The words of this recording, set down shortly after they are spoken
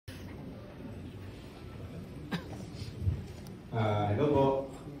Hello po.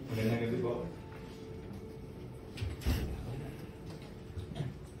 Magandang gabi po.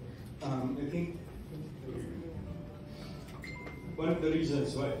 I think one of the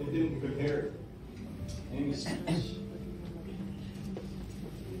reasons why I didn't prepare any speech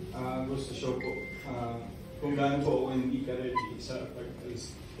goes to show po kung gaano po ako hindi ka ready sa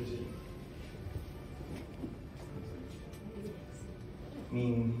pag-alis. Kasi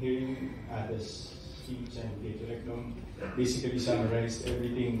hearing Ada's speech and Jaclyn basically summarized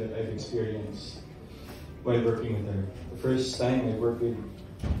everything that I've experienced while working with her. The first time I worked with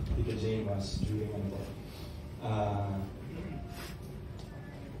Tita Jane was during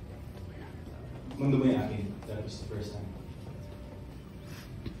Mundo Mo Yung Akin. That was the first time.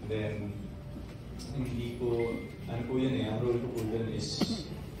 Then, hindi po, ano po yun ang role ko po yun is,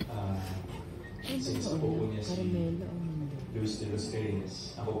 since ako po niya si Luis de los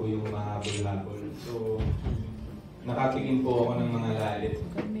Reyes, ako po yung mahabol-habol. So, nakatikin po ako ng mga lalit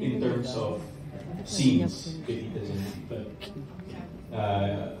in terms of scenes kay Tita Jane.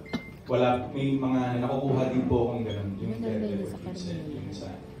 But, may mga nakukuha din po akong ganun. Yung yung sa...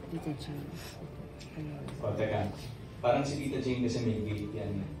 Teka. Parang si Tita Jane kasi may gate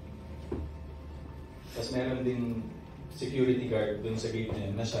yan. Tapos meron din security guard dun sa gate na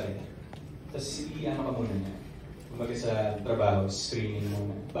yun, na siya rin. Tapos ano ka muna niya. Kumbaga sa trabaho, screening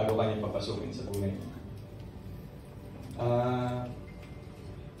muna, bago kanya papasukin sa buhay niya.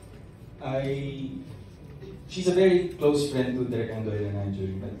 She's a very close friend to Direk Andoy na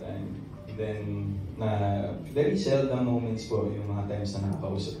during that time. Then, very seldom moments po yung mga times na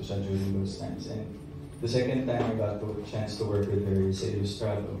nakakausap ko siya during those times. And the second time I got a chance to work with her sa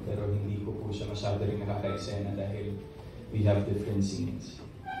Ilustrado, pero hindi ko po siya masyado rin nakaka-eksena dahil we have different scenes.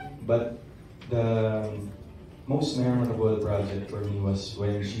 But the most memorable project for me was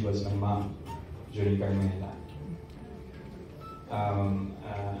when she was my mom during Carmela.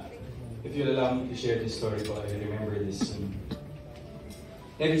 If you'll allow me to share this story po, I remember this scene.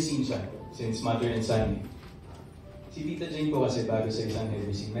 Heavy scene siya, since mother and son. Si Tita Jane po kasi bago sa isang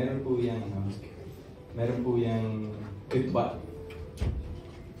heavy scene, meron po yung kitwa.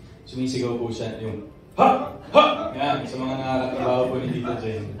 Sumisigaw po siya yung ha! Ha! Yan, sa mga nakakatrabaho po ni Tita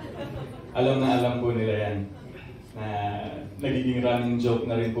Jane. Alam na alam po nila yan. Na nagiging running joke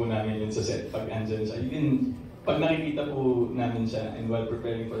na rin po namin yun sa set pag andyan siya. Even pag nakikita po namin siya and while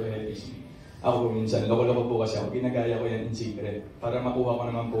preparing for the heavy scene, ako po minsan, loko-loko po kasi ako, ginagaya ko yan in secret para makuha ko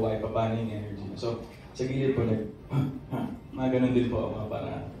naman po kahit paano yung energy. So, sa gilid po, mga ganun din po ako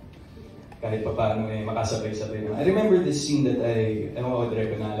para kahit paano makasabay-sabay naman. I remember this scene that ewan ko,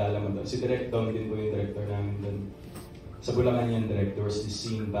 Direk, kung naalala mo to. Si Direk Dong din po yung director namin doon. Sa Bulacan yung direct, there was this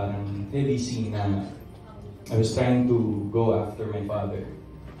scene, parang heavy scene na I was trying to go after my father.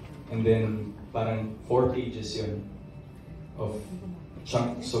 And then, parang 4 pages yun of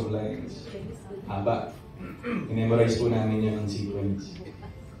chunks of lines. Haba. I-memorize po namin yun in sequence.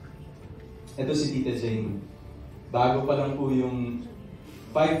 Ito si Tita Jane. Bago pa lang po yung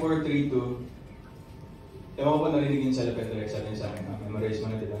 5, 4, 3, 2. Ewan ko po narinig yun sa lapet direct sa akin. Memorize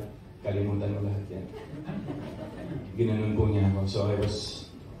mo na, diba? Kalimutan mo lahat yan. Ginanon po niya ako. So I was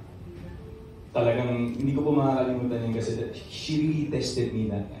talagang, hindi ko po makakalimutan yun kasi she really tested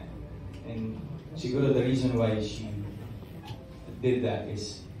me that time. And siguro the reason why she did that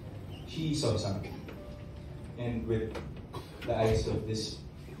is she saw something. And with the eyes of this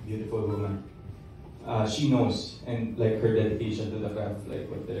beautiful woman, she knows, and like her dedication to the craft, like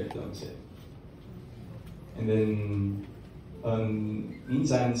what Direk Dong said. And then,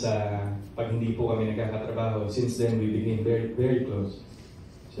 minsan pag hindi po kami nagkakatrabaho, since then we became very, very close.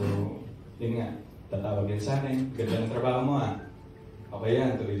 So, yun nga, tatawag yan sa akin, ganda ng trabaho mo okay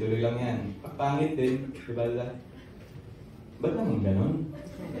yan, tuloy-tuloy lang yan. Pangit din, diba? Ba't naman ganun?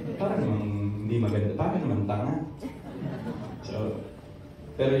 Parang naman hindi maganda, parang naman tanga. So,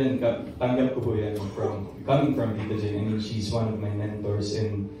 pero yun, tanggap ko po yan coming from Tita Jane. I mean, she's one of my mentors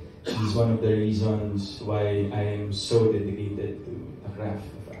and she's one of the reasons why I am so dedicated to the craft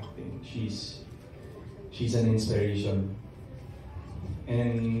of acting. She's an inspiration.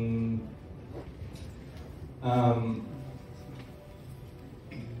 And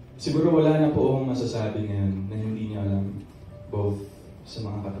siguro wala na po akong masasabi ngayon na hindi niya alam, both sa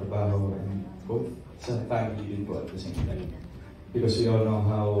mga katrabaho and both sa family din po at the same time. Because we all know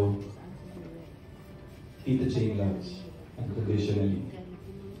how Tita Jane loves unconditionally.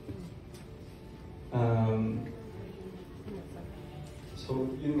 So,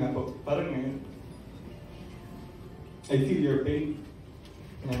 yun nga po, parang ngayon, I feel your pain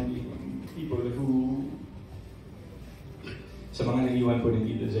and people who sa mga naiwan po ni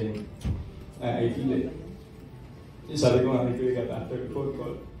Tita Jane. I feel it. sabi ko nga kay Kuya Gab after the phone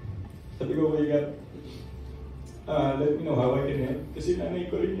call, sabi ko, Kuya Gab, let me know how I can help. Kasi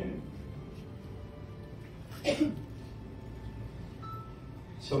nanay ko rin yan.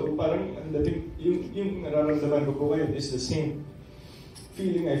 So parang ang dating, yung nararamdaman ko po ngayon is the same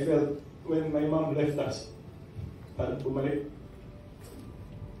feeling I felt when my mom left us. Parang bumalik.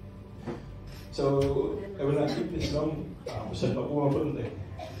 So, I will not keep this long. Kung saan pa po mapunta eh.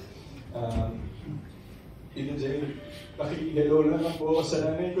 Tito Jay, pakikigalo na lang po ako sa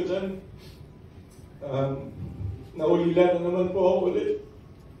nanay ko dyan. Naulila na naman po ako ulit.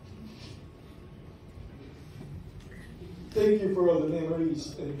 Thank you for all the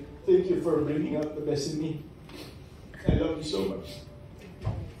memories and thank you for bringing out the best in me. I love you so much.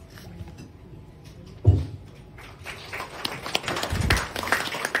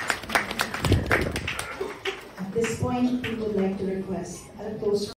 At this point, we would like to request a toast.